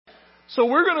So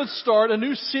we're going to start a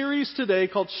new series today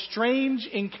called Strange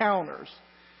Encounters.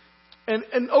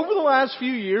 And over the last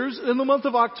few years, in the month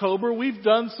of October, we've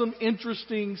done some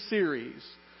interesting series.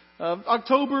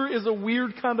 October is a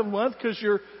weird kind of month because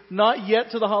you're not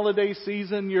yet to the holiday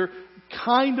season. You're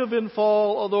kind of in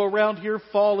fall, although around here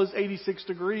fall is 86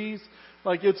 degrees.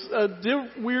 Like it's a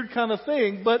weird kind of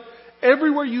thing. But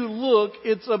everywhere you look,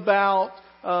 it's about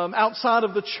outside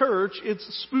of the church, it's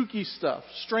spooky stuff,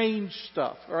 strange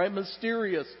stuff, all right,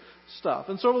 mysterious stuff.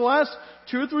 And so over the last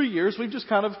 2 or 3 years, we've just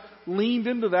kind of leaned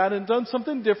into that and done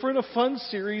something different, a fun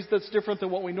series that's different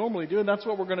than what we normally do. And that's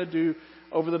what we're going to do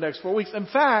over the next 4 weeks. In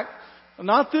fact,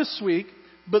 not this week,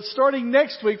 but starting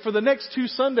next week, for the next 2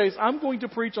 Sundays, I'm going to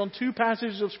preach on 2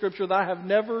 passages of Scripture that I have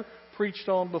never preached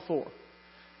on before.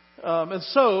 And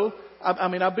so,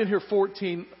 I've been here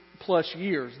 14 plus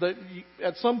years. That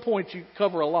at some point you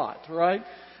cover a lot, right?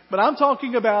 But I'm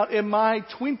talking about in my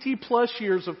 20 plus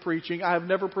years of preaching, I have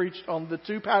never preached on the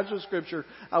 2 passages of Scripture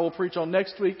I will preach on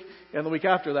next week and the week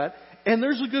after that. And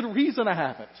there's a good reason I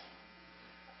haven't.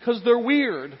 Because they're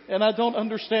weird and I don't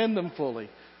understand them fully,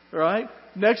 right?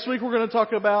 Next week we're going to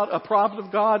talk about a prophet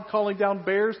of God calling down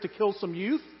bears to kill some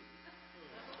youth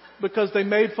because they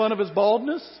made fun of his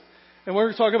baldness. And we're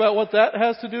going to talk about what that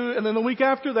has to do. And then the week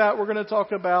after that, we're going to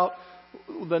talk about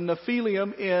the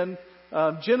Nephilim in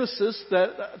Genesis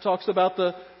that talks about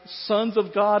the sons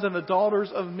of God and the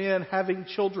daughters of men having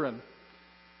children.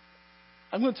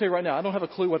 I'm going to tell you right now, I don't have a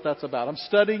clue what that's about. I'm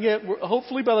studying it.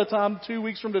 Hopefully by the time 2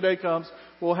 weeks from today comes,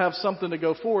 we'll have something to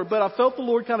go forward. But I felt the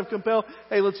Lord kind of compel,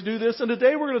 hey, let's do this. And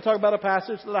today we're going to talk about a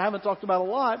passage that I haven't talked about a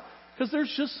lot because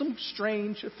there's just some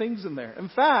strange things in there. In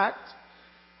fact,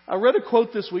 I read a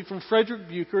quote this week from Frederick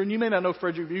Buechner, and you may not know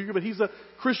Frederick Buechner, but he's a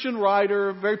Christian writer,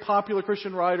 a very popular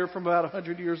Christian writer from about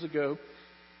 100 years ago.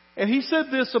 And he said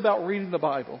this about reading the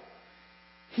Bible.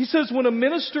 He says, when a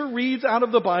minister reads out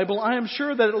of the Bible, I am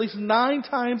sure that at least 9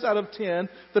 times out of 10,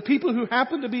 the people who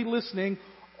happen to be listening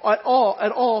at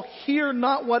all hear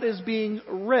not what is being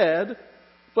read,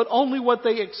 but only what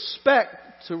they expect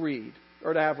to read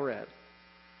or to have read.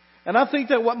 And I think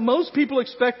that what most people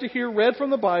expect to hear read from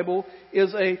the Bible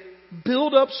is a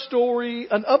build-up story,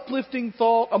 an uplifting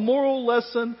thought, a moral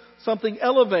lesson, something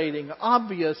elevating,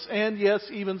 obvious, and yes,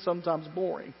 even sometimes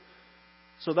boring.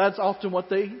 So that's often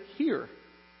what they hear.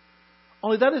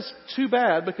 Only that is too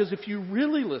bad, because if you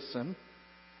really listen,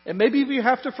 and maybe if you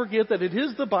have to forget that it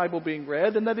is the Bible being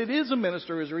read and that it is a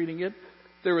minister who is reading it,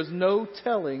 there is no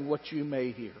telling what you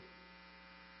may hear.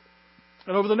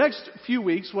 And over the next few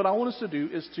weeks, what I want us to do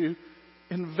is to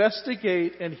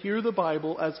investigate and hear the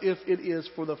Bible as if it is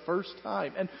for the first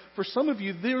time. And for some of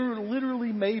you, there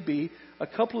literally may be a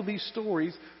couple of these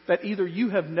stories that either you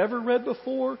have never read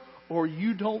before or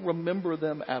you don't remember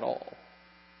them at all.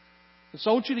 And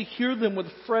so I want you to hear them with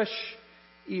fresh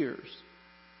ears.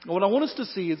 And what I want us to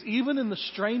see is even in the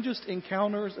strangest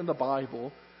encounters in the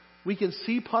Bible, we can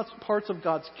see parts of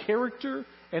God's character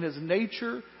and His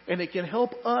nature, and it can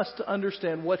help us to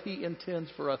understand what He intends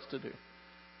for us to do.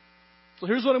 So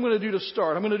here's what I'm going to do to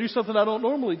start. I'm going to do something I don't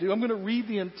normally do. I'm going to read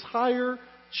the entire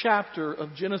chapter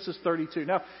of Genesis 32.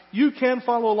 Now, you can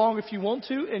follow along if you want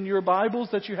to in your Bibles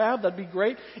that you have. That'd be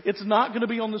great. It's not going to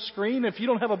be on the screen. If you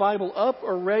don't have a Bible up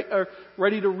or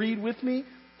ready to read with me,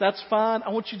 that's fine.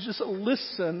 I want you to just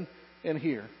listen and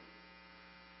hear.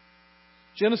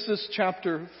 Genesis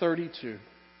chapter 32.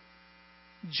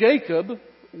 Jacob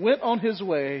went on his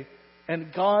way,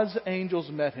 and God's angels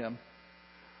met him.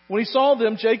 When he saw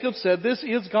them, Jacob said, "This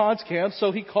is God's camp."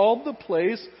 So he called the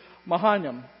place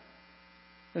Mahanaim.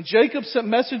 And Jacob sent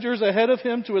messengers ahead of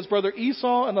him to his brother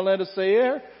Esau in the land of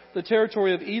Seir, the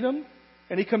territory of Edom.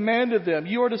 And he commanded them,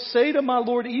 "You are to say to my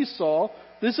lord Esau,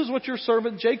 this is what your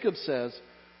servant Jacob says.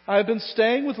 I have been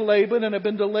staying with Laban and have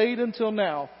been delayed until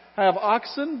now. I have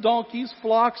oxen, donkeys,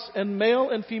 flocks, and male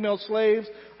and female slaves.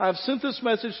 I have sent this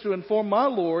message to inform my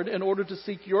lord in order to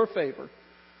seek your favor."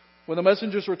 When the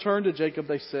messengers returned to Jacob,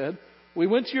 they said, "We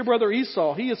went to your brother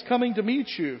Esau. He is coming to meet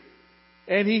you,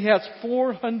 and he has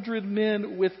 400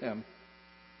 men with him."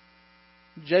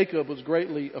 Jacob was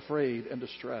greatly afraid and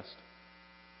distressed.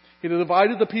 He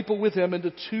divided the people with him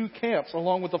into 2 camps,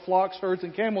 along with the flocks, herds,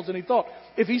 and camels. And he thought,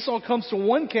 if Esau comes to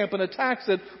one camp and attacks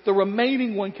it, the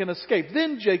remaining one can escape.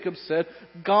 Then Jacob said,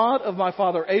 "God of my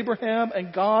father Abraham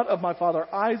and God of my father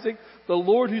Isaac, the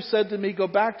Lord who said to me, 'Go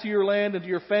back to your land and to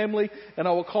your family, and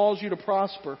I will cause you to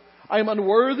prosper.' I am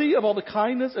unworthy of all the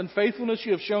kindness and faithfulness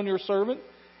you have shown your servant.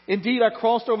 Indeed, I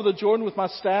crossed over the Jordan with my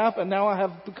staff, and now I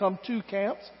have become 2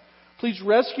 camps. Please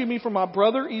rescue me from my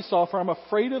brother Esau, for I'm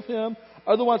afraid of him.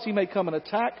 Otherwise he may come and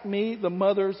attack me, the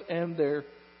mothers, and their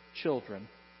children."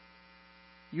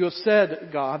 You have said,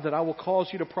 God, that I will cause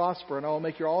you to prosper, and I will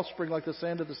make your offspring like the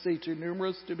sand of the sea, too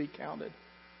numerous to be counted.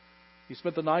 He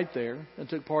spent the night there and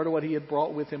took part of what he had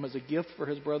brought with him as a gift for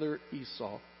his brother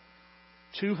Esau.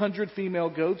 200 female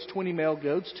goats, 20 male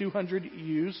goats, 200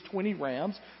 ewes, 20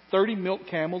 rams, 30 milk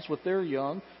camels with their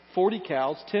young, 40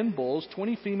 cows, 10 bulls,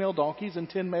 20 female donkeys, and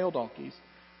 10 male donkeys.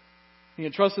 He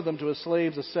entrusted them to his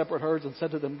slaves as separate herds and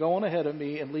said to them, "Go on ahead of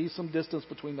me and leave some distance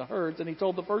between the herds." And he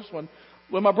told the first one,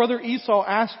 "When my brother Esau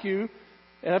asks you,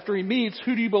 after he meets,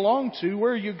 who do you belong to?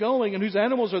 Where are you going? And whose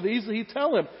animals are these?" He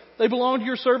tell him, "They belong to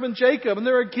your servant Jacob, and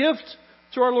they're a gift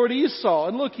to our lord Esau.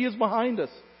 And look, he is behind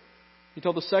us." He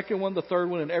told the second one, the third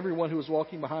one, and everyone who was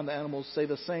walking behind the animals, "Say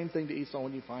the same thing to Esau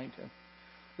when you find him.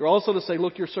 You're also to say,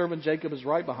 'Look, your servant Jacob is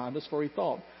right behind us,' for he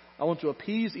thought, 'I want to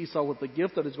appease Esau with the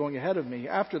gift that is going ahead of me.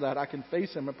 After that, I can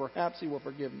face him, and perhaps he will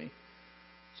forgive me.'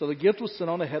 So the gift was sent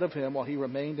on ahead of him while he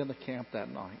remained in the camp that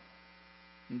night.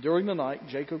 And during the night,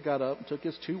 Jacob got up and took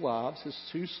his 2 wives, his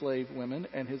 2 slave women,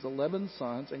 and his 11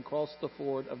 sons, and crossed the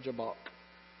ford of Jabbok.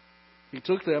 He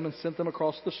took them and sent them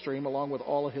across the stream along with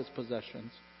all of his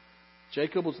possessions.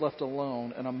 Jacob was left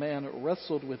alone, and a man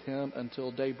wrestled with him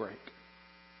until daybreak.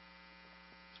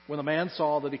 When the man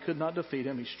saw that he could not defeat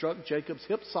him, he struck Jacob's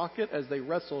hip socket as they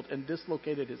wrestled and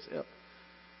dislocated his hip.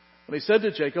 And he said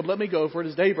to Jacob, 'Let me go, for it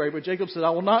is daybreak.' But Jacob said,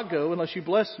 'I will not go unless you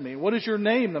bless me.' 'What is your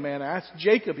name?' the man asked.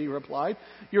 'Jacob,' he replied.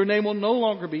 'Your name will no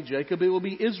longer be Jacob, it will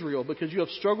be Israel, because you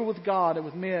have struggled with God and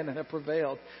with men and have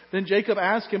prevailed.' Then Jacob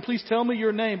asked him, 'Please tell me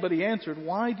your name.' But he answered,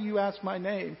 'Why do you ask my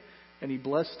name?' And he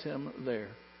blessed him there.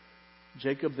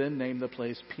 Jacob then named the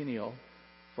place Peniel,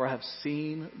 'For I have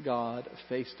seen God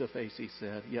face to face,' he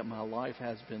said, 'yet my life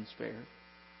has been spared.'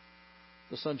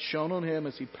 The sun shone on him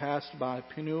as he passed by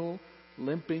Peniel,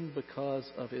 limping because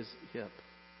of his hip.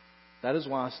 That is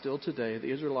why still today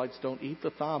the Israelites don't eat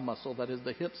the thigh muscle, that is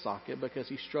the hip socket, because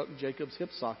he struck Jacob's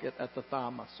hip socket at the thigh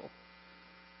muscle."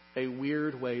 A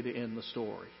weird way to end the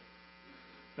story.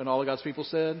 And all of God's people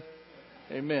said,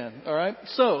 amen. All right.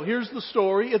 So here's the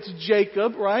story. It's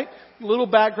Jacob, right? A little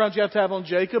background you have to have on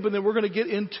Jacob. And then we're going to get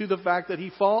into the fact that he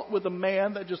fought with a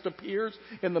man that just appears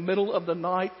in the middle of the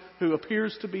night who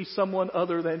appears to be someone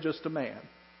other than just a man.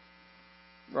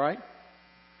 Right?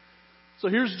 So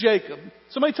here's Jacob.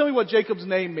 Somebody tell me what Jacob's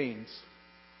name means.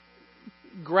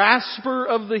 Grasper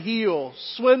of the heel,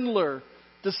 swindler,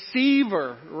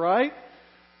 deceiver, right?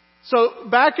 So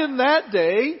back in that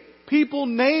day, people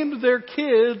named their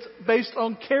kids based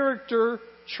on character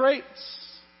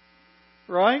traits.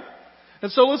 Right?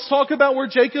 And so let's talk about where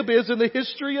Jacob is in the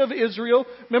history of Israel.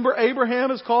 Remember, Abraham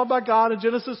is called by God in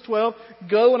Genesis 12.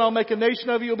 "Go and I'll make a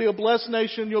nation of you. You'll be a blessed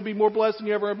nation. You'll be more blessed than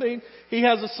you ever have been." He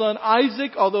has a son,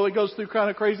 Isaac, although he goes through kind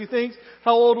of crazy things.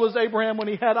 How old was Abraham when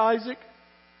he had Isaac?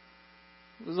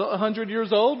 He was 100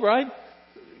 years old, right?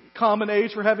 Common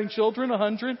age for having children,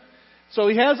 100. So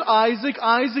he has Isaac.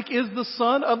 Isaac is the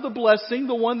son of the blessing,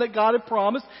 the one that God had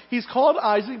promised. He's called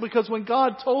Isaac because when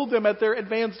God told them at their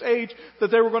advanced age that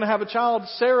they were going to have a child,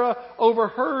 Sarah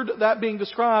overheard that being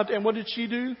described. And what did she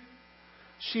do?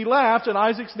 She laughed, and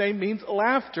Isaac's name means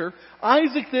laughter.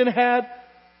 Isaac then had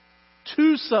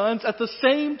 2 sons at the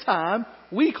same time.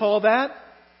 We call that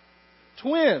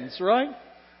twins, right?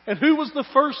 And who was the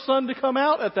first son to come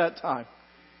out at that time?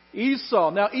 Esau.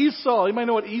 Now Esau, you might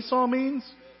know what Esau means?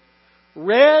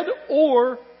 Red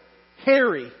or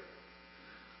hairy.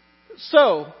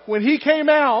 So, when he came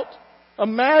out,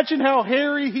 imagine how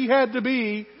hairy he had to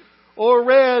be or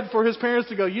red for his parents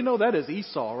to go, "You know, that is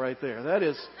Esau right there. That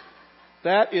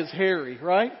is hairy,"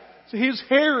 right? So he's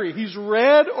hairy. He's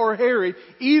red or hairy.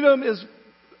 Edom is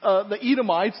the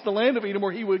Edomites, the land of Edom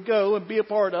where he would go and be a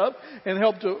part of and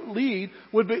help to lead,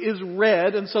 is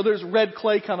red. And so there's red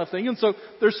clay kind of thing. And so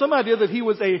there's some idea that he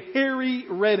was a hairy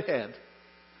redhead.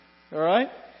 All right?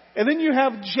 And then you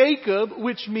have Jacob,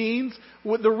 which means,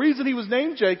 the reason he was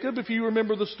named Jacob, if you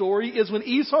remember the story, is when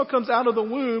Esau comes out of the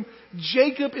womb,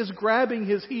 Jacob is grabbing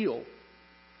his heel.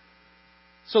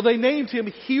 So they named him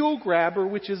heel grabber,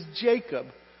 which is Jacob.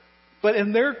 But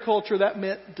in their culture, that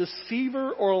meant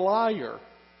deceiver or liar.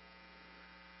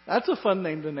 That's a fun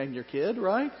name to name your kid,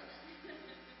 right?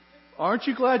 Aren't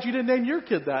you glad you didn't name your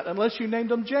kid that? Unless you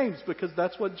named him James, because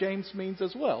that's what James means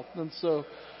as well. And so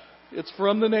it's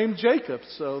from the name Jacob.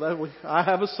 So I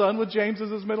have a son with James as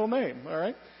his middle name. All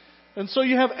right. And so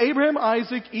you have Abraham,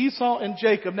 Isaac, Esau, and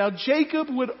Jacob. Now Jacob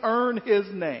would earn his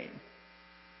name.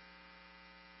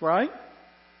 Right?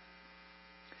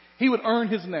 He would earn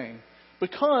his name.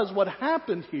 Because what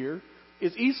happened here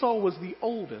is Esau was the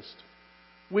oldest,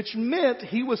 which meant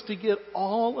he was to get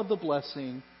all of the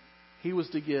blessing. He was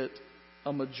to get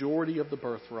a majority of the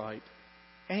birthright.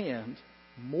 And,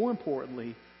 more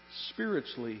importantly,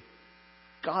 spiritually,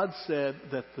 God said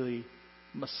that the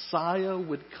Messiah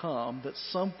would come, that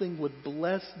something would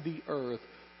bless the earth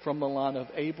from the line of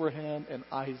Abraham and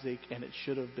Isaac, and it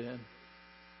should have been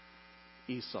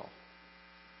Esau.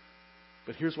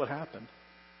 But here's what happened.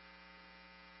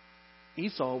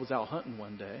 Esau was out hunting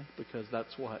one day, because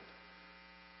that's what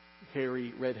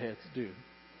hairy redheads do.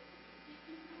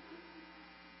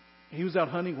 He was out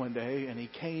hunting one day, and he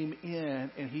came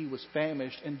in, and he was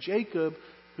famished. And Jacob,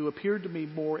 who appeared to be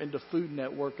more into Food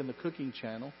Network and the cooking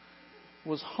channel,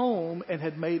 was home and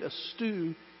had made a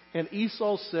stew. And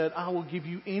Esau said, I will give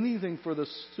you anything for the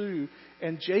stew.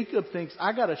 And Jacob thinks,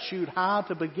 I got to shoot high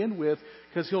to begin with,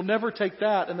 because he'll never take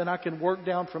that, and then I can work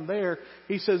down from there.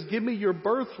 He says, give me your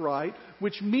birthright,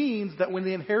 which means that when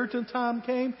the inheritance time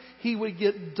came, he would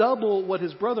get double what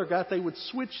his brother got. They would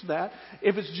switch that.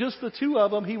 If it's just the two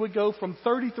of them, he would go from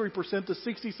 33% to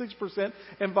 66%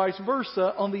 and vice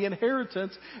versa on the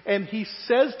inheritance. And he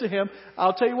says to him,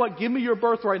 I'll tell you what, give me your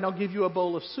birthright and I'll give you a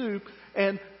bowl of soup.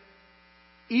 And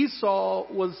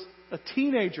Esau was a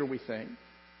teenager, we think.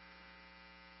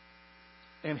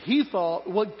 And he thought,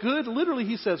 what good, literally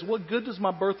he says, what good does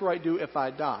my birthright do if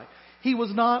I die? He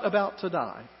was not about to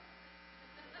die.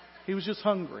 He was just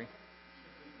hungry.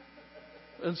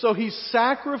 And so he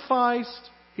sacrificed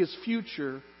his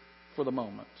future for the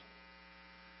moment.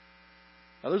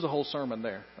 Now there's a whole sermon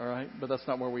there, all right? But that's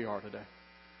not where we are today.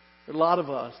 There are a lot of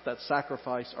us that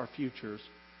sacrifice our futures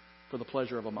for the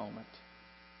pleasure of a moment.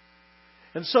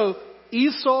 And so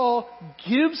Esau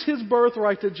gives his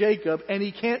birthright to Jacob, and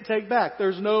he can't take back.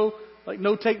 There's no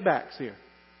take backs here.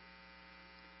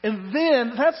 And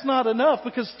then that's not enough,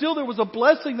 because still there was a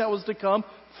blessing that was to come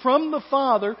from the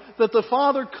father, that the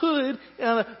father could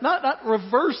not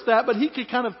reverse that, but he could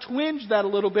kind of twinge that a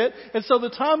little bit. And so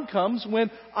the time comes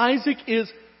when Isaac is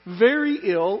very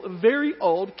ill, very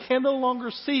old, can no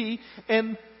longer see,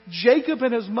 and Jacob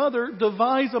and his mother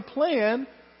devise a plan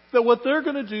that what they're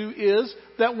going to do is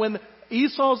that when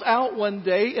Esau's out one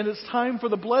day and it's time for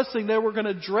the blessing, they were going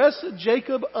to dress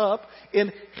Jacob up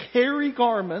in hairy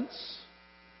garments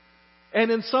and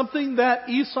in something that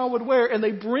Esau would wear. And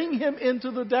they bring him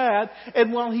into the dad.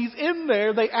 And while he's in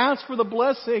there, they ask for the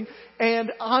blessing.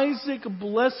 And Isaac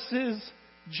blesses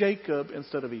Jacob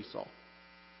instead of Esau.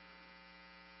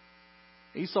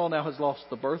 Esau now has lost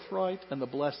the birthright and the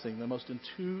blessing, the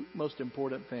two most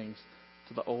important things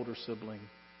to the older sibling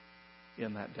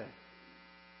in that day.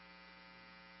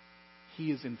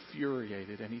 He is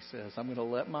infuriated, and he says, I'm going to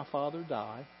let my father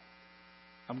die.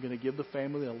 I'm going to give the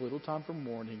family a little time for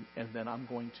mourning, and then I'm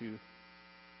going to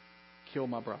kill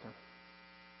my brother.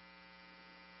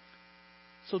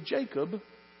 So Jacob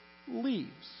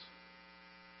leaves.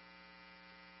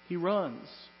 He runs.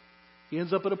 He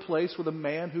ends up at a place with a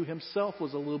man who himself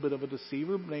was a little bit of a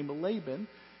deceiver named Laban.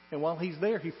 And while he's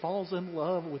there, he falls in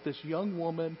love with this young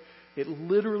woman. It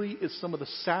literally is some of the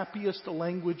sappiest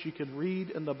language you can read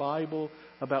in the Bible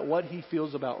about what he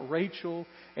feels about Rachel.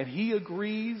 And he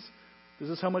agrees, this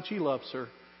is how much he loves her,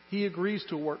 he agrees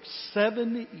to work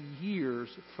 7 years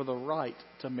for the right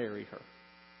to marry her.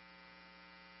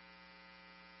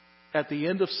 At the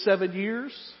end of 7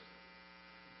 years,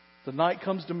 the night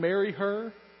comes to marry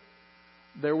her.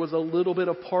 There was a little bit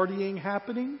of partying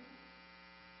happening.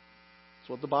 That's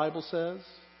what the Bible says.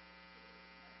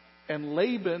 And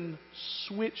Laban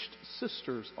switched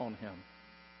sisters on him.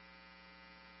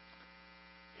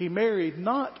 He married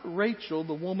not Rachel,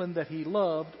 the woman that he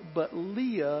loved, but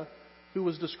Leah, who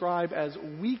was described as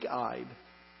weak-eyed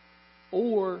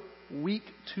or weak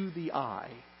to the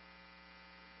eye.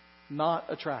 Not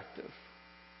attractive.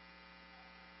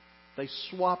 They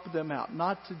swapped them out.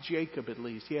 Not to Jacob, at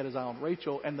least. He had his eye on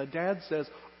Rachel. And the dad says,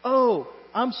 oh,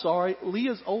 I'm sorry,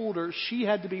 Leah's older. She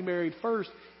had to be married first.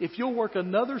 If you'll work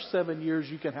another 7 years,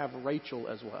 you can have Rachel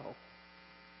as well.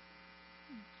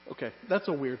 Okay, that's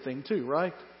a weird thing too,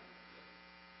 right?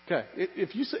 Okay,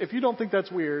 if you don't think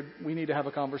that's weird, we need to have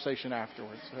a conversation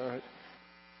afterwards. All right.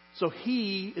 So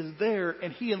he is there,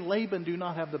 and he and Laban do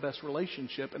not have the best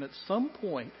relationship. And at some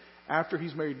point, after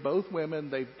he's married both women,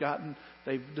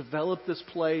 they've developed this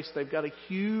place. They've got a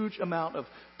huge amount of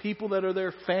people that are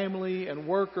their family and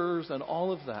workers and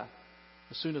all of that.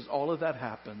 As soon as all of that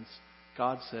happens,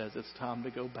 God says it's time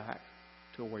to go back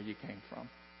to where you came from.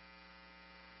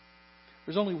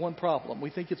 There's only one problem. We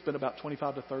think it's been about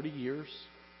 25 to 30 years.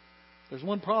 There's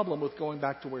one problem with going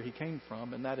back to where he came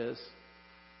from, and that is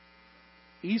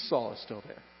Esau is still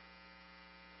there.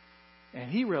 And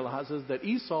he realizes that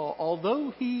Esau,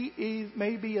 although he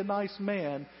may be a nice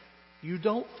man, you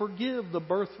don't forgive the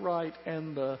birthright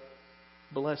and the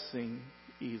blessing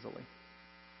easily.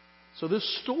 So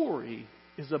this story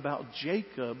is about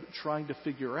Jacob trying to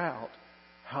figure out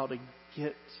how to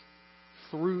get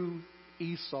through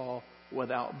Esau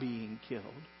without being killed.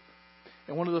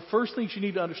 And one of the first things you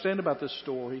need to understand about this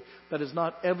story that is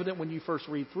not evident when you first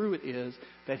read through it is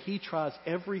that he tries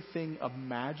everything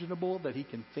imaginable that he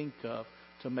can think of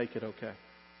to make it okay.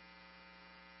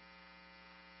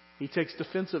 He takes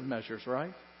defensive measures,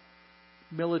 right?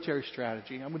 Military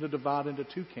strategy. I'm going to divide into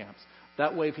two camps.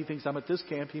 That way, if he thinks I'm at this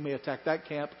camp, he may attack that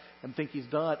camp and think he's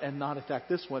done and not attack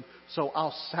this one. So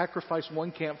I'll sacrifice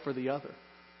one camp for the other.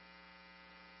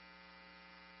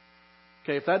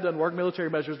 Okay, if that doesn't work,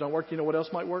 military measures don't work, you know what else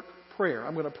might work? Prayer.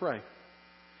 I'm going to pray.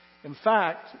 In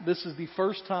fact, this is the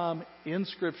first time in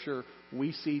Scripture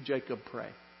we see Jacob pray.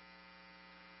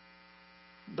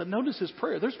 But notice his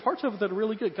prayer. There's parts of it that are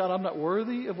really good. God, I'm not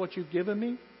worthy of what you've given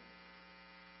me.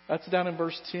 That's down in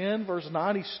verse 10. Verse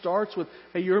 9, he starts with,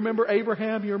 hey, you remember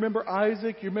Abraham? You remember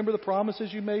Isaac? You remember the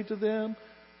promises you made to them?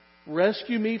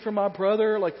 Rescue me from my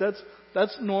brother. Like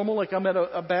that's normal. Like I'm at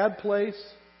a bad place.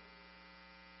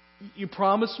 You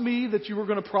promised me that you were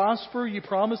going to prosper. You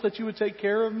promised that you would take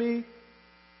care of me.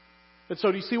 And so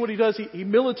do you see what he does? He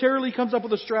militarily comes up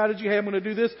with a strategy. Hey, I'm going to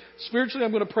do this. Spiritually,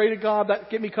 I'm going to pray to God. That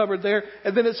get me covered there.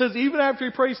 And then it says even after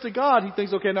he prays to God, he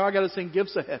thinks, okay, now I got to send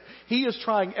gifts ahead. He is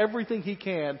trying everything he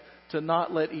can to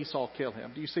not let Esau kill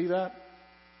him. Do you see that?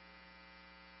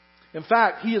 In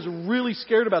fact, he is really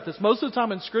scared about this. Most of the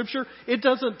time in Scripture, it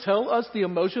doesn't tell us the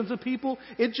emotions of people.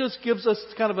 It just gives us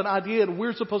kind of an idea, and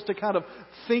we're supposed to kind of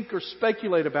think or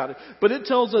speculate about it. But it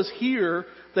tells us here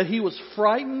that he was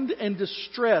frightened and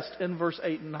distressed in verse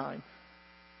 8 and 9.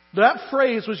 That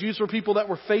phrase was used for people that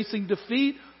were facing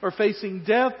defeat or facing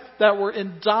death, that were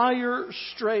in dire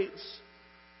straits.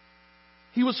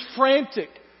 He was frantic.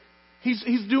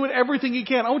 He's doing everything he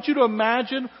can. I want you to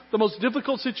imagine the most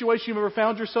difficult situation you've ever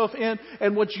found yourself in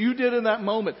and what you did in that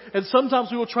moment. And sometimes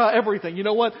we will try everything. You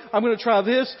know what? I'm going to try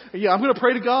this. Yeah, I'm going to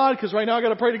pray to God because right now I got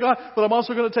to pray to God. But I'm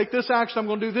also going to take this action. I'm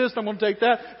going to do this. I'm going to take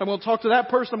that. I'm going to talk to that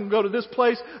person. I'm going to go to this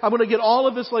place. I'm going to get all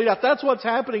of this laid out. That's what's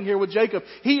happening here with Jacob.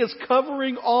 He is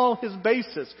covering all his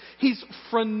bases. He's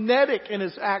frenetic in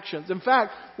his actions. In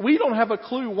fact, we don't have a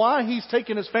clue why he's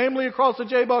taking his family across the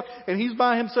Jabbok and he's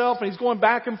by himself and he's going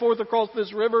back and forth across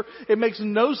this river. It makes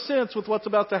no sense with what's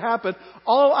about to happen.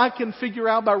 All I can figure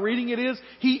out by reading it is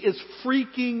he is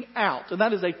freaking out. And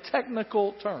that is a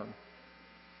technical term.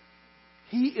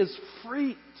 He is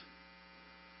freaked.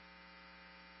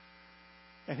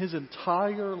 And his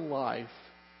entire life,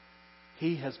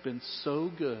 he has been so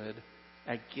good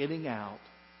at getting out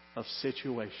of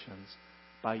situations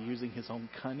by using his own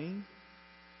cunning,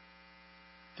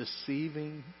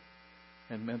 deceiving,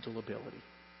 and mental ability.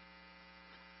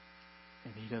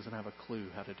 And he doesn't have a clue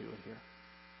how to do it here.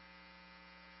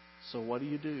 So what do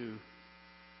you do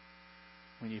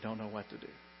when you don't know what to do?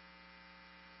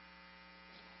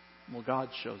 Well, God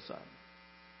shows up.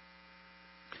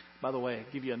 By the way,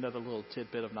 I'll give you another little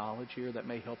tidbit of knowledge here that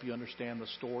may help you understand the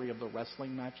story of the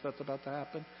wrestling match that's about to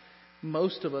happen.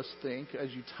 Most of us think,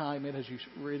 as you time it, as you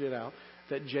read it out,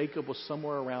 that Jacob was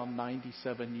somewhere around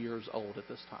 97 years old at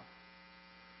this time.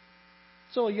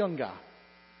 So a young guy,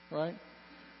 right?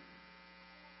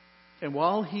 And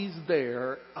while he's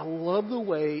there, I love the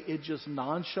way it just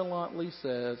nonchalantly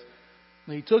says,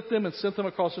 and he took them and sent them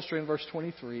across the stream, verse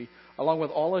 23, along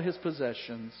with all of his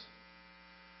possessions.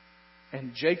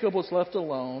 And Jacob was left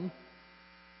alone,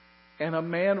 and a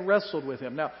man wrestled with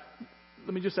him. Now,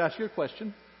 let me just ask you a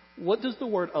question. What does the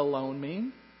word alone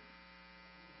mean?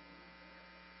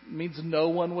 It means no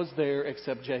one was there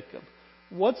except Jacob.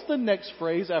 What's the next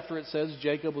phrase after it says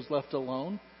Jacob was left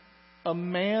alone? A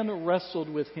man wrestled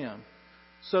with him.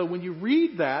 So when you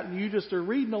read that and you just are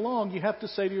reading along, you have to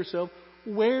say to yourself,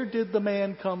 where did the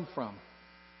man come from?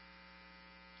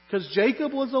 Because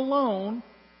Jacob was alone,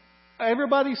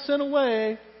 everybody sent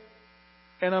away,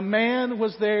 and a man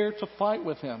was there to fight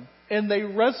with him. And they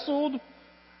wrestled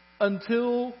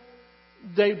until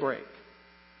daybreak.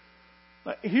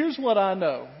 Now, here's what I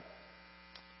know.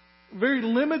 Very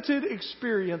limited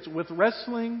experience with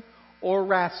wrestling or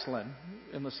wrestling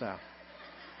in the South.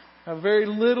 I have very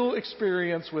little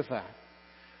experience with that.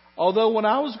 Although when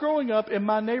I was growing up in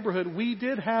my neighborhood, we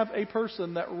did have a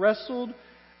person that wrestled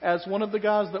as one of the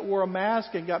guys that wore a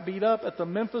mask and got beat up at the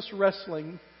Memphis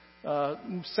Wrestling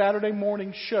Saturday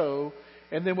morning show,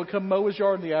 and then would come mow his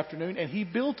yard in the afternoon. And he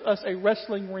built us a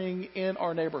wrestling ring in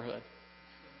our neighborhood.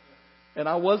 And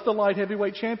I was the light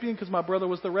heavyweight champion because my brother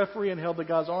was the referee and held the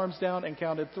guy's arms down and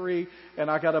counted 3,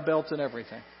 and I got a belt and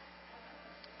everything.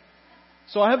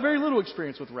 So I have very little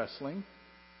experience with wrestling.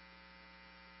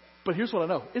 But here's what I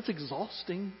know. It's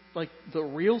exhausting. Like the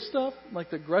real stuff,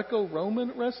 like the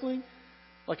Greco-Roman wrestling,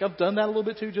 Like I've done that a little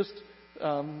bit too.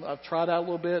 I've tried out a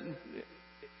little bit. And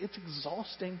it's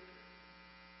exhausting.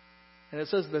 And it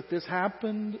says that this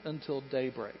happened until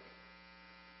daybreak.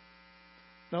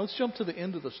 Now let's jump to the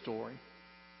end of the story.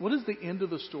 What does the end of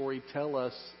the story tell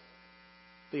us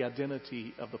the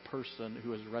identity of the person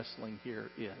who is wrestling here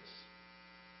is?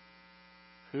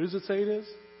 Who does it say it is?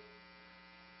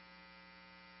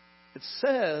 It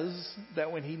says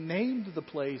that when he named the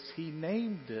place, he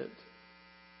named it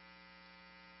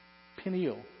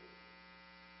Peniel.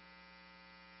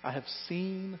 I have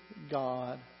seen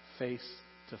God face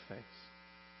to face.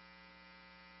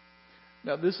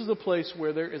 Now, this is a place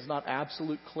where there is not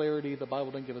absolute clarity. The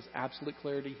Bible doesn't give us absolute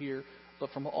clarity here.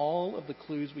 But from all of the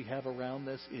clues we have around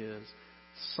this is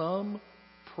some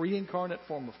pre-incarnate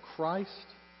form of Christ,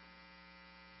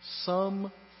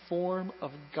 some form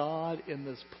of God in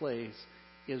this place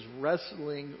is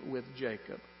wrestling with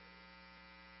Jacob.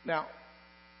 Now,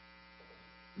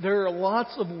 there are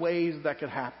lots of ways that could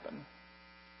happen.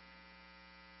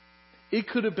 It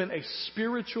could have been a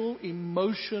spiritual,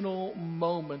 emotional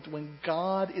moment when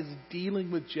God is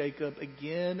dealing with Jacob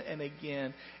again and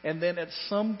again, and then at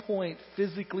some point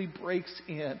physically breaks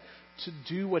in to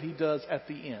do what he does at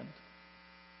the end.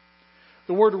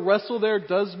 The word wrestle there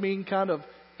does mean kind of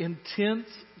intense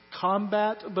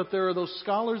combat, but there are those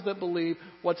scholars that believe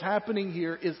what's happening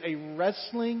here is a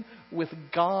wrestling with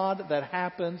God that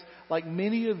happens like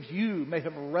many of you may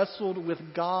have wrestled with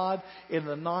God in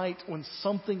the night when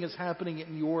something is happening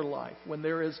in your life, when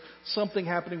there is something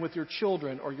happening with your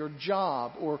children or your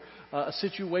job or a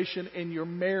situation in your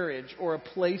marriage or a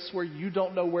place where you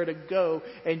don't know where to go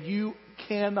and you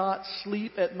cannot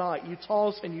sleep at night. You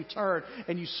toss and you turn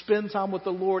and you spend time with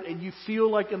the Lord and you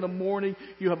feel like in the morning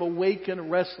you have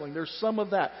awakened wrestling. There's some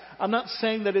of that. I'm not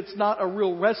saying that it's not a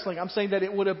real wrestling. I'm saying that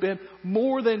it would have been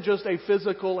more than just a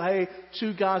physical, hey,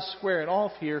 two guys squaring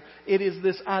off here. It is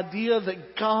this idea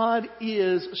that God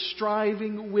is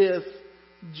striving with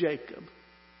Jacob.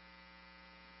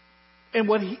 And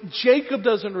what Jacob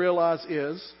doesn't realize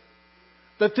is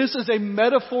that this is a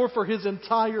metaphor for his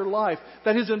entire life.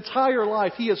 That his entire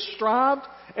life he has strived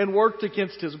and worked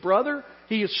against his brother.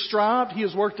 He has strived, he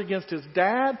has worked against his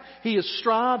dad. He has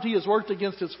strived, he has worked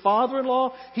against his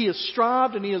father-in-law. He has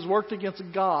strived and he has worked against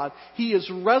God. He has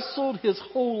wrestled his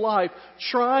whole life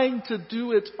trying to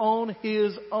do it on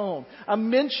his own. I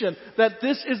mentioned that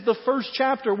this is the first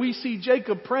chapter we see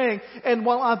Jacob praying. And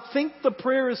while I think the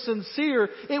prayer is sincere,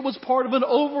 it was part of an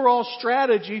overall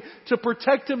strategy to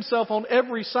protect himself on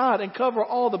every side and cover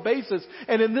all the bases.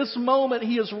 And in this moment,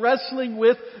 he is wrestling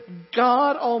with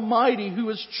God Almighty, who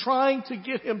is trying to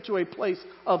get him to a place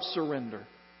of surrender.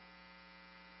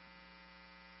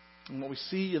 And what we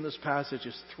see in this passage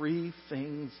is three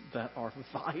things that are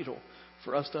vital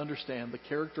for us to understand the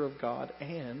character of God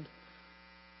and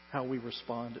how we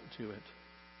respond to it.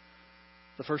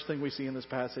 The first thing we see in this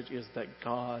passage is that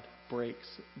God breaks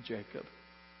Jacob.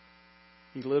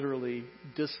 He literally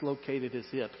dislocated his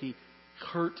hip. He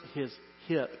hurt his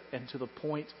hip, and to the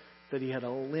point that he had a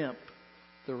limp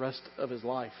the rest of his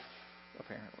life,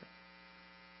 apparently.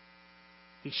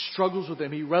 He struggles with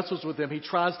him. He wrestles with him. He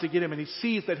tries to get him, and he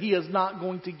sees that he is not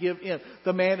going to give in.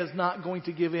 The man is not going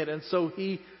to give in, and so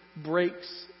he breaks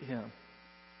him.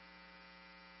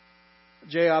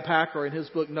 J.I. Packer, in his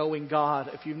book Knowing God,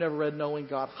 if you've never read Knowing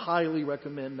God, highly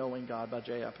recommend Knowing God by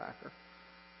J.I. Packer.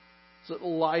 It's a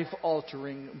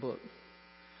life-altering book.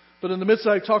 But in the midst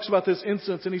of it, he talks about this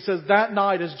instance, and he says, that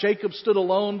night as Jacob stood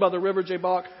alone by the river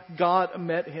Jabbok, God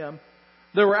met him.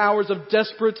 There were hours of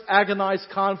desperate, agonized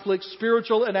conflict,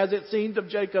 spiritual and, as it seemed of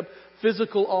Jacob,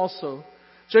 physical also.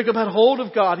 Jacob had hold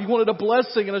of God. He wanted a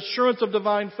blessing, an assurance of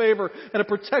divine favor, and a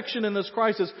protection in this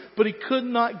crisis, but he could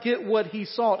not get what he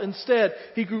sought. Instead,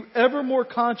 he grew ever more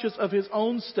conscious of his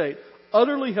own state,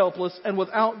 utterly helpless, and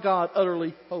without God,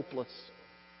 utterly hopeless.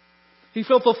 He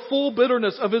felt the full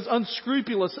bitterness of his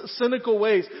unscrupulous, cynical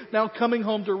ways now coming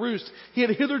home to roost. He had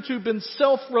hitherto been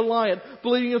self-reliant,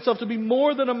 believing himself to be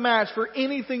more than a match for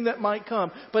anything that might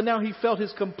come. But now he felt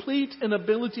his complete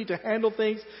inability to handle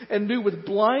things and knew with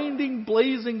blinding,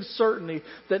 blazing certainty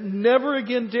that never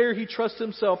again dare he trust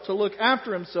himself to look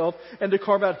after himself and to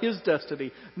carve out his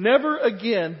destiny. Never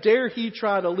again dare he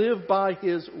try to live by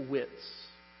his wits.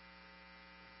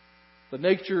 The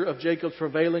nature of Jacob's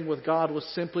prevailing with God was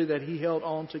simply that he held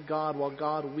on to God while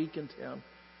God weakened him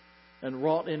and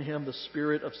wrought in him the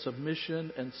spirit of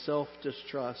submission and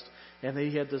self-distrust. And that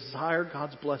he had desired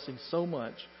God's blessing so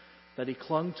much that he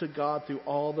clung to God through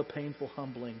all the painful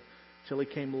humbling till he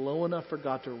came low enough for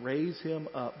God to raise him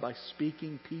up by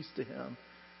speaking peace to him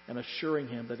and assuring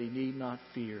him that he need not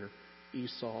fear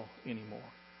Esau anymore.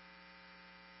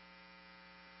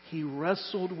 he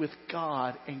wrestled with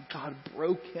God, and God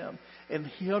broke him. And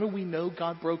how do we know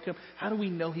God broke him? How do we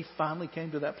know he finally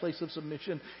came to that place of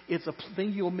submission? It's a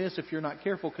thing you'll miss if you're not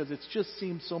careful, because it just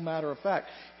seems so matter of fact.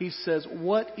 He says,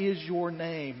 "What is your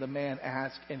name?" the man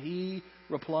asked, and he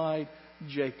replied,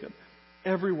 "Jacob."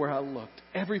 Everywhere I looked,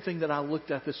 everything that I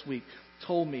looked at this week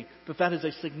told me that that is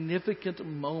a significant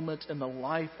moment in the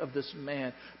life of this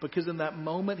man, because in that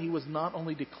moment he was not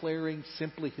only declaring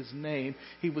simply his name,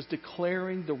 he was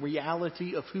declaring the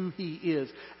reality of who he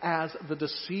is as the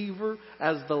deceiver,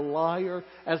 as the liar,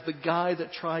 as the guy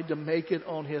that tried to make it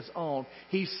on his own.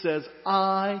 He says,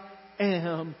 "I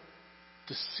am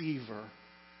deceiver,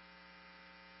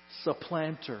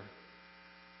 supplanter,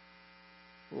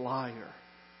 liar."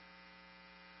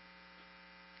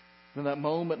 In that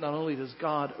moment, not only does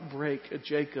God break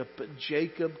Jacob, but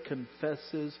Jacob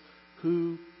confesses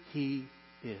who he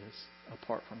is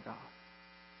apart from God.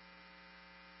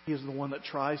 He is the one that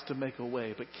tries to make a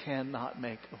way, but cannot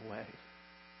make a way.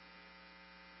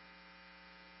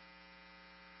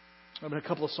 There have been a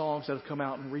couple of songs that have come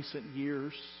out in recent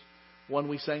years. One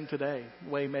we sang today,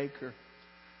 Waymaker,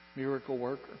 Miracle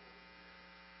Worker.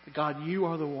 God, you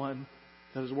are the one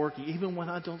that is working. Even when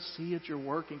I don't see it, you're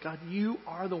working. God, you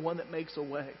are the one that makes a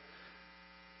way.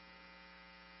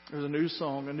 There's a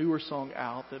newer song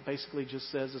out that basically just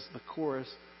says, it's the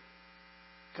chorus,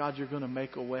 "God, you're going to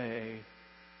make a way.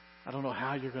 I don't know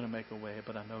how you're going to make a way,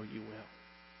 but I know you will."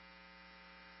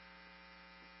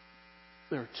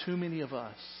 There are too many of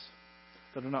us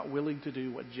that are not willing to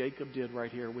do what Jacob did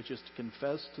right here, which is to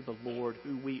confess to the Lord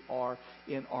who we are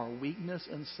in our weakness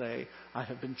and say, "I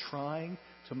have been trying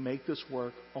to make this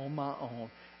work on my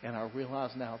own, and I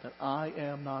realize now that I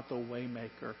am not the way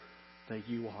maker that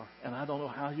you are. And I don't know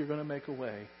how you're going to make a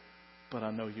way, but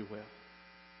I know you will."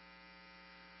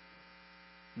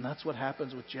 And that's what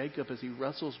happens with Jacob as he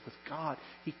wrestles with God.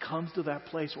 He comes to that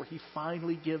place where he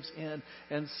finally gives in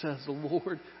and says,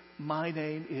 "Lord, my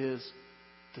name is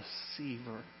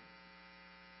Deceiver."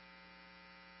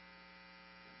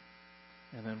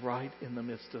 And then right in the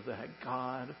midst of that,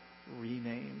 God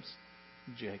renames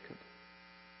Jacob.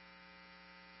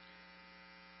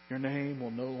 "Your name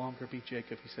will no longer be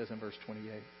Jacob," he says in verse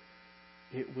 28.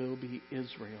 "It will be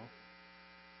Israel."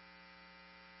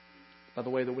 By the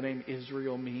way, the name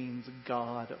Israel means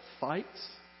God fights.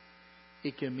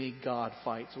 It can mean God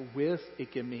fights with.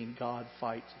 It can mean God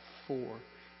fights for.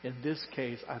 In this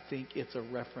case, I think it's a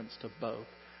reference to both.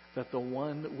 That the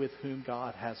one with whom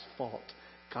God has fought,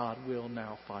 God will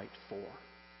now fight for.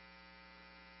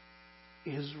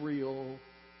 Israel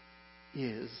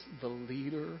is the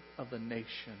leader of the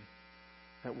nation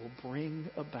that will bring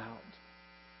about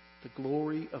the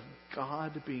glory of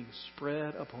God being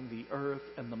spread upon the earth,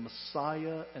 and the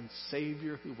Messiah and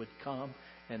Savior who would come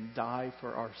and die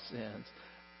for our sins.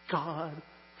 God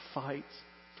fights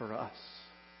for us.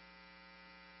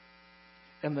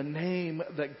 And the name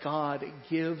that God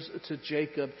gives to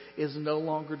Jacob is no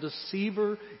longer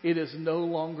deceiver. It is no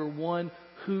longer one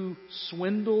who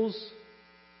swindles.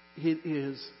 It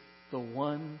is the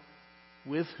one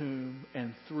with whom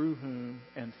and through whom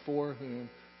and for whom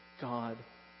God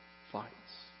fights.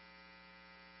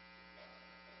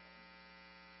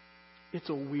 It's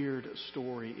a weird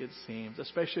story, it seems,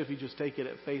 especially if you just take it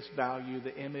at face value,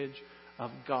 the image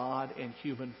of God in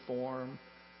human form,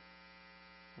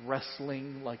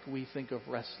 wrestling like we think of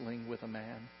wrestling with a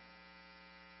man.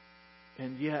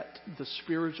 And yet, the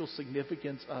spiritual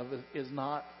significance of it is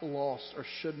not lost or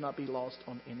should not be lost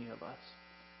on any of us.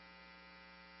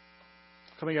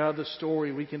 Coming out of this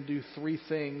story, we can do three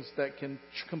things that can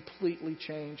completely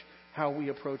change how we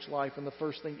approach life. And the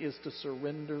first thing is to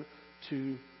surrender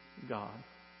to God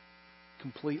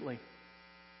completely.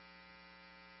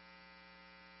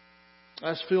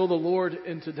 I just feel the Lord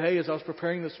in today as I was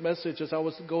preparing this message, as I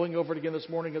was going over it again this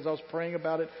morning, as I was praying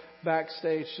about it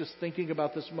backstage, just thinking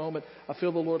about this moment, I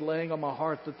feel the Lord laying on my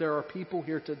heart that there are people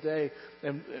here today,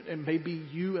 and maybe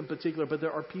you in particular, but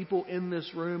there are people in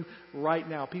this room right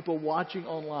now, people watching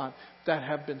online, that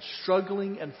have been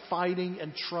struggling and fighting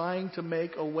and trying to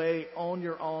make a way on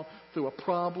your own through a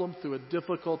problem, through a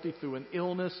difficulty, through an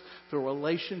illness, through a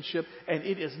relationship, and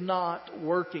it is not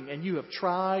working. And you have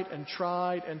tried and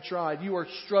tried and tried. You are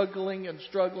struggling and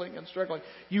struggling and struggling.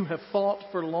 You have fought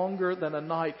for longer than a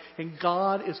night, and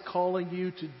God is calling you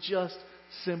to just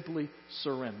simply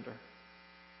surrender.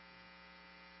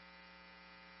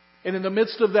 And in the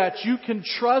midst of that, you can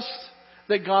trust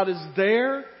that God is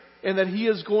there and that He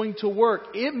is going to work.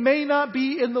 It may not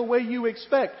be in the way you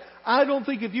expect. I don't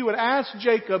think if you would ask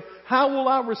Jacob, how will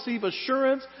I receive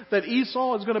assurance that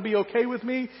Esau is going to be okay with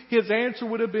me? His answer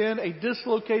would have been a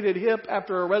dislocated hip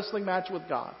after a wrestling match with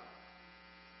God.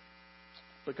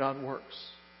 But God works.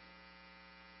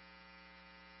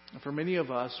 And for many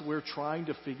of us, we're trying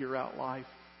to figure out life.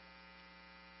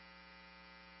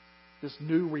 This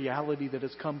new reality that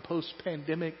has come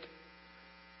post-pandemic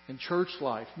in church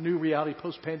life, new reality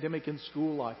post-pandemic in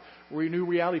school life, new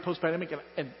reality post-pandemic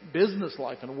in business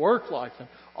life and work life and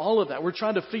all of that. We're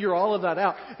trying to figure all of that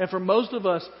out. And for most of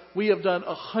us, we have done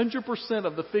 100%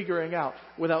 of the figuring out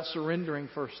without surrendering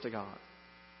first to God.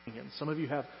 And some of you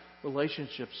have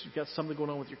relationships. You've got something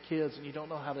going on with your kids and you don't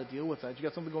know how to deal with that. You've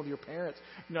got something going on with your parents.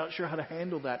 You're not sure how to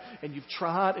handle that. And you've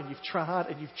tried and you've tried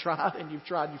and you've tried and you've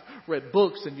tried. You've read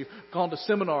books and you've gone to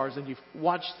seminars and you've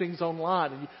watched things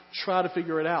online and you try to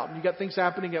figure it out. And you've got things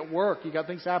happening at work. You've got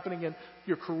things happening in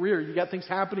your career. You've got things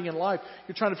happening in life.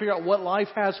 You're trying to figure out what life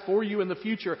has for you in the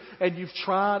future. And you've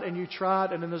tried and you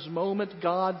tried. And in this moment,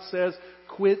 God says,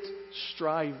 quit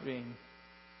striving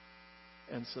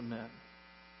and submit.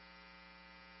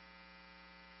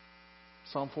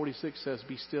 Psalm 46 says,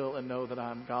 be still and know that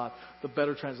I am God. The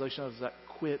better translation is that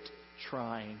quit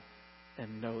trying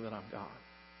and know that I'm God.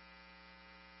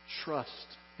 Trust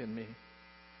in me.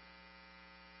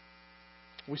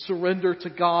 We surrender to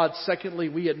God. Secondly,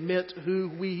 we admit who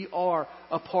we are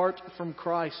apart from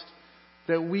Christ.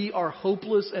 That we are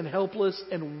hopeless and helpless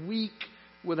and weak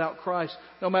without Christ.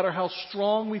 No matter how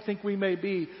strong we think we may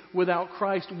be, without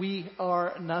Christ we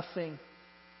are nothing.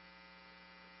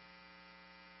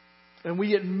 And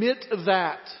we admit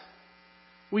that.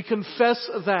 We confess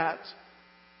that.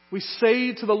 We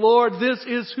say to the Lord, this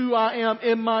is who I am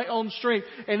in my own strength.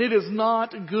 And it is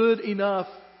not good enough.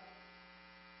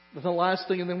 But the last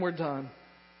thing, and then we're done.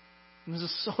 And this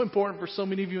is so important for so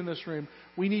many of you in this room.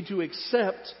 We need to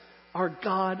accept our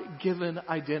God-given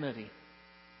identity.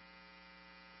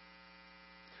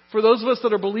 For those of us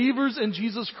that are believers in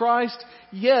Jesus Christ,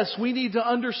 yes, we need to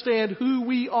understand who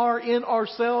we are in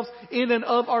ourselves, in and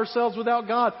of ourselves without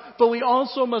God. But we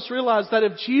also must realize that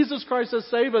if Jesus Christ has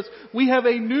saved us, we have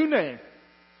a new name.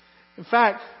 In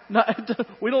fact,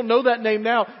 we don't know that name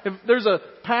now. If there's a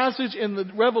passage in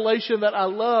the Revelation that I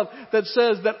love that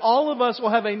says that all of us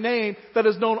will have a name that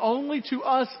is known only to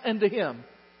us and to Him.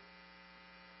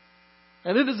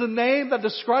 And it is a name that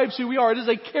describes who we are. It is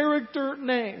a character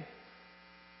name.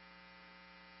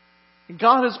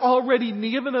 God has already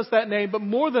given us that name, but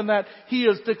more than that, He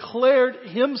has declared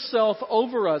Himself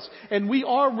over us. And we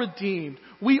are redeemed.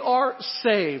 We are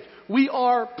saved. We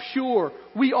are pure.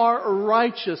 We are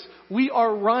righteous. We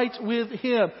are right with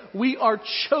Him. We are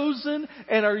chosen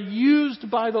and are used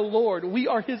by the Lord. We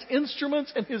are His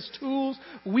instruments and His tools.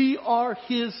 We are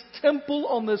His temple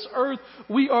on this earth.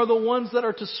 We are the ones that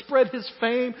are to spread His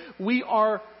fame. We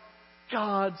are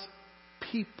God's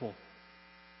people,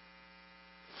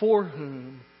 for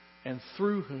whom and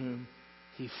through whom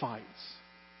He fights.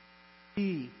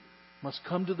 We must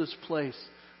come to this place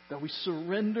that we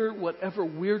surrender whatever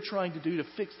we're trying to do to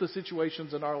fix the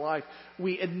situations in our life.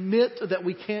 We admit that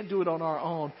we can't do it on our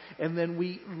own, and then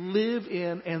we live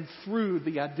in and through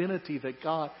the identity that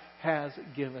God has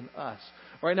given us.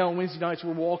 Right now on Wednesday nights,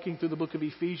 we're walking through the book of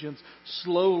Ephesians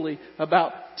slowly,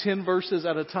 about 10 verses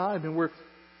at a time, and we're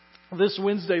this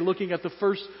Wednesday looking at the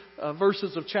first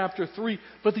verses of chapter 3.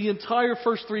 But the entire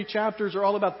first 3 chapters are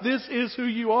all about this is who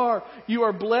you are. You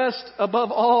are blessed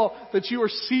above all that you are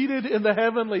seated in the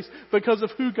heavenlies because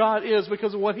of who God is,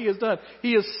 because of what He has done.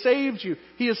 He has saved you.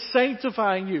 He is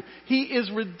sanctifying you. He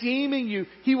is redeeming you.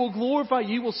 He will glorify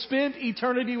you. You will spend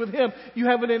eternity with Him. You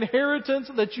have an inheritance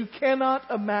that you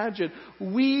cannot imagine.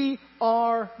 We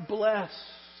are blessed.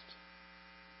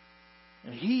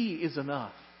 And He is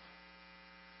enough.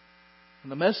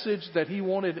 And the message that He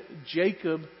wanted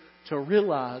Jacob to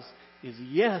realize is,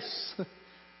 yes,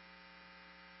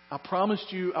 I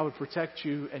promised you I would protect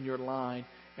you and your line,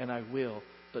 and I will,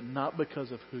 but not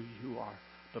because of who you are,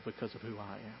 but because of who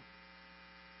I am.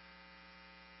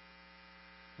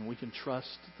 And we can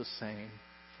trust the same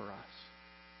for us.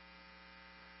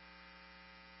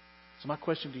 So my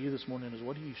question to you this morning is,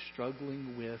 what are you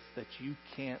struggling with that you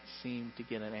can't seem to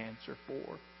get an answer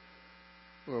for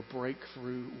or a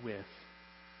breakthrough with?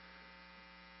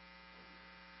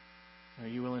 Are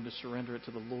you willing to surrender it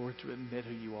to the Lord, to admit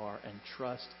who you are, and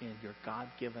trust in your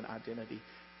God-given identity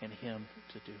and Him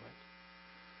to do it?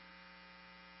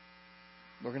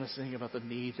 We're going to sing about the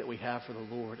need that we have for the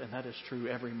Lord, and that is true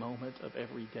every moment of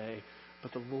every day.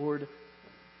 But the Lord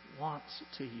wants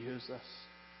to use us.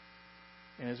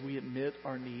 And as we admit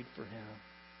our need for Him,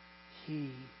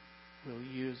 He will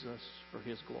use us for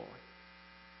His glory.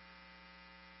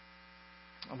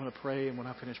 I'm going to pray, and when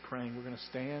I finish praying, we're going to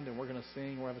stand and we're going to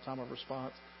sing. We'll have a time of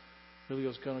response.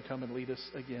 Julio's going to come and lead us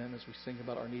again as we sing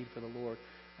about our need for the Lord.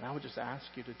 And I would just ask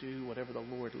you to do whatever the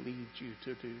Lord leads you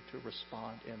to do to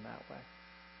respond in that way.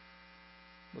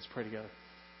 Let's pray together.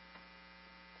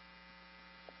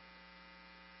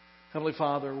 Heavenly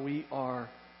Father, we are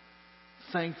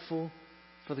thankful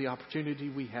for the opportunity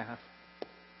we have.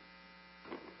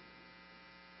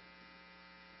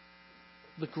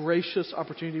 The gracious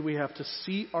opportunity we have to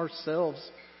see ourselves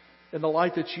in the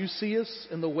light that you see us,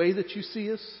 in the way that you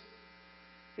see us.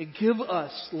 And give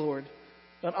us, Lord,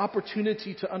 an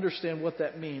opportunity to understand what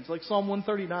that means. Like Psalm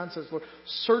 139 says, Lord,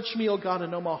 search me, O God,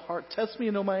 and know my heart. Test me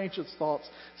and know my anxious thoughts.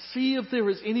 See if there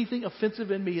is anything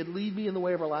offensive in me and lead me in the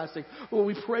way everlasting. Lord,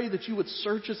 we pray that you would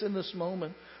search us in this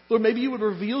moment. Lord, maybe you would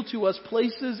reveal to us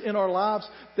places in our lives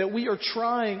that we are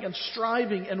trying and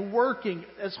striving and working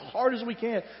as hard as we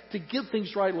can to get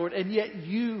things right, Lord. And yet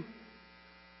you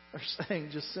are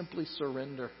saying just simply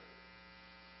surrender.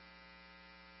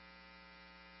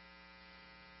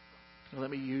 Let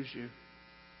me use you.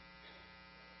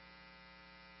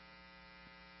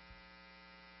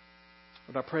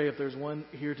 Lord, I pray if there's one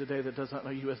here today that does not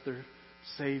know you as their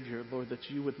Savior, Lord, that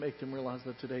you would make them realize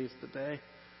that today is the day.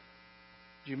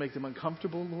 Would you make them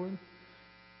uncomfortable, Lord?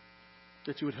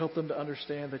 That you would help them to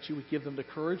understand, that you would give them the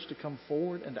courage to come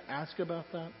forward and to ask about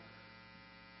that.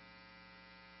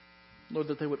 Lord,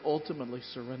 that they would ultimately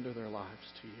surrender their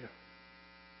lives to you.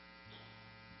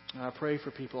 And I pray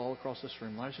for people all across this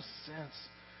room. I just sense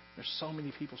there's so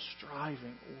many people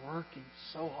striving, working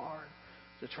so hard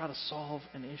to try to solve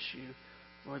an issue.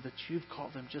 Lord, that you've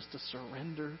called them just to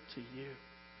surrender to you.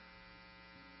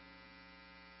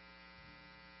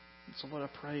 And so Lord,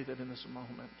 I pray that in this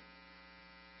moment,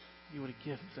 you would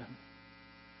give them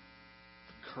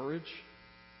the courage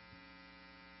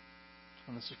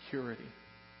and the security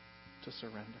to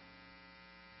surrender.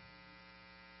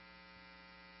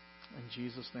 In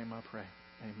Jesus' name I pray.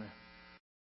 Amen.